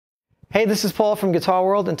Hey, this is Paul from Guitar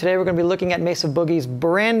World, and today we're going to be looking at Mesa Boogie's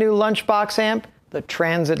brand new lunchbox amp, the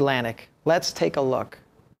TransAtlantic. Let's take a look.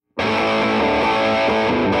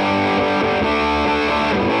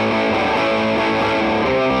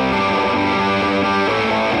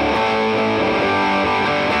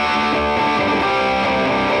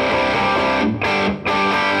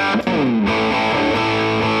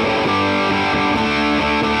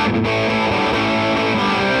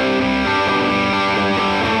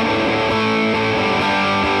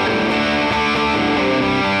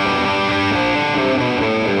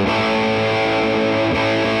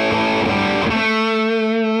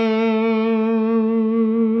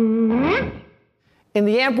 In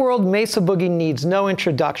the amp world, Mesa Boogie needs no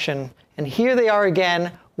introduction, and here they are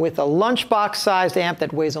again with a lunchbox-sized amp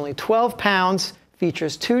that weighs only 12 pounds,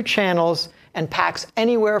 features 2 channels, and packs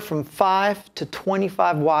anywhere from 5 to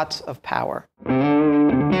 25 watts of power.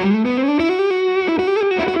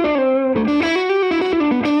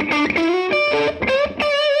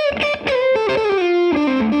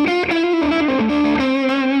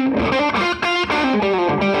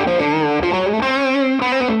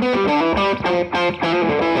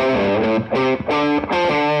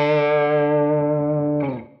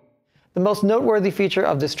 The most noteworthy feature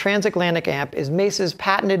of this TransAtlantic amp is Mesa's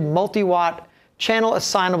patented multi-watt channel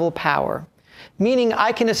assignable power, meaning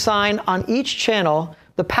I can assign on each channel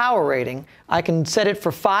the power rating. I can set it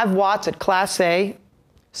for 5 watts at Class A,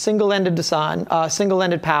 single-ended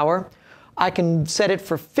power. I can set it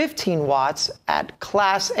for 15 watts at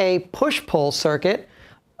Class A push-pull circuit.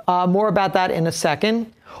 More about that in a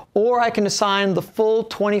second. Or I can assign the full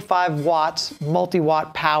 25 watts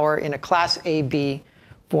multi-watt power in a Class AB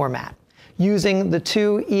format, using the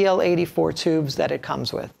 2 EL84 tubes that it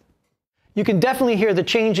comes with. You can definitely hear the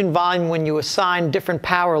change in volume when you assign different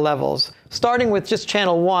power levels. Starting with just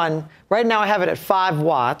channel 1, right now I have it at 5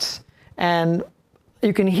 watts, and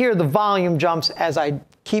you can hear the volume jumps as I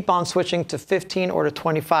keep on switching to 15 or to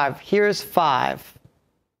 25. Here's 5.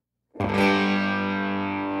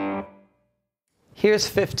 Here's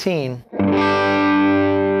 15.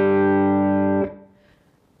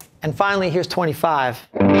 And finally, here's 25.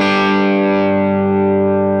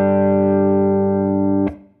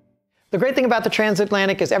 The great thing about the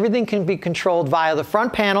TransAtlantic is everything can be controlled via the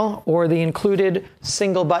front panel or the included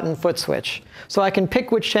single button foot switch. So I can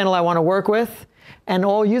pick which channel I want to work with, and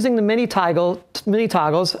all using the mini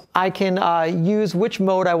toggles, I can use which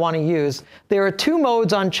mode I want to use. There are 2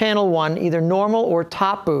 modes on channel 1, either normal or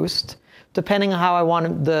top boost, depending on how I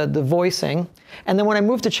want the voicing. And then when I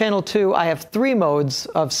move to channel 2, I have 3 modes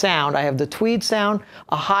of sound. I have the tweed sound,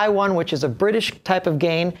 a high one, which is a British type of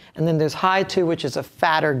gain, and then there's high 2, which is a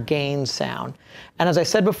fatter gain sound. And as I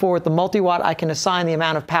said before, with the multi-watt, I can assign the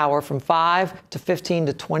amount of power from 5 to 15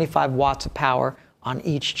 to 25 watts of power on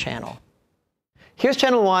each channel. Here's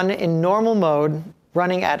channel 1 in normal mode,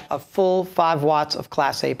 running at a full 5 watts of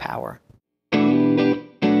Class A power.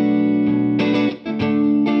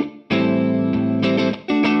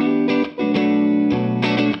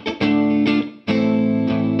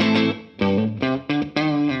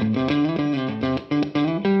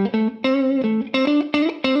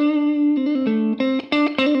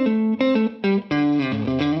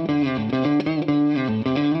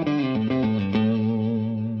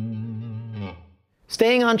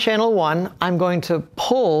 Staying on channel 1, I'm going to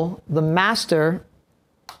pull the master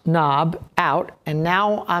knob out, and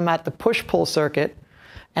now I'm at the push-pull circuit,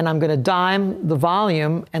 and I'm going to dime the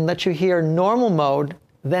volume and let you hear normal mode,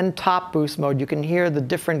 then top boost mode. You can hear the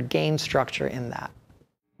different gain structure in that.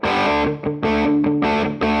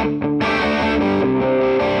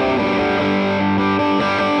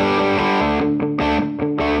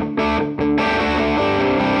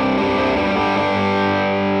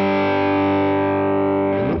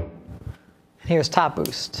 Here's top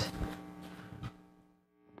boost.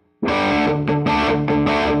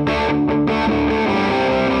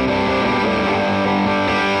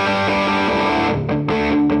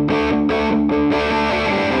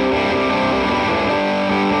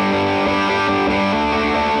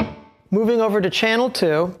 Moving over to channel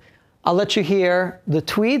 2, I'll let you hear the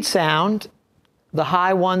tweed sound, the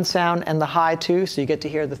high 1 sound, and the high 2, so you get to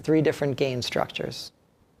hear the 3 different gain structures.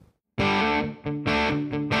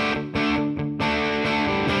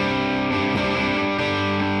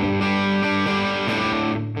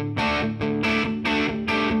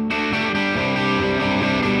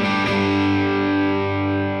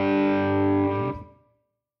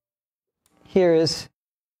 Here is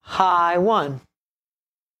high 1.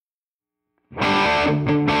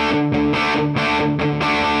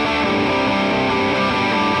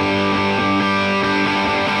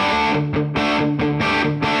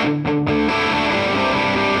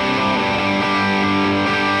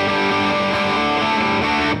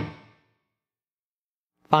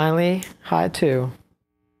 Finally, high 2.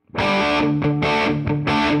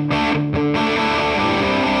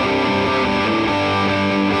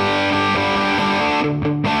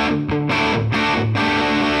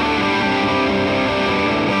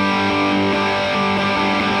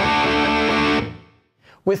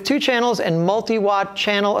 With 2 channels and multi-watt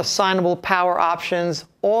channel assignable power options,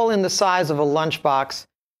 all in the size of a lunchbox,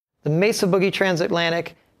 the Mesa Boogie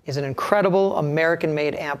TransAtlantic is an incredible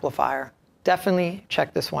American-made amplifier. Definitely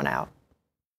check this one out.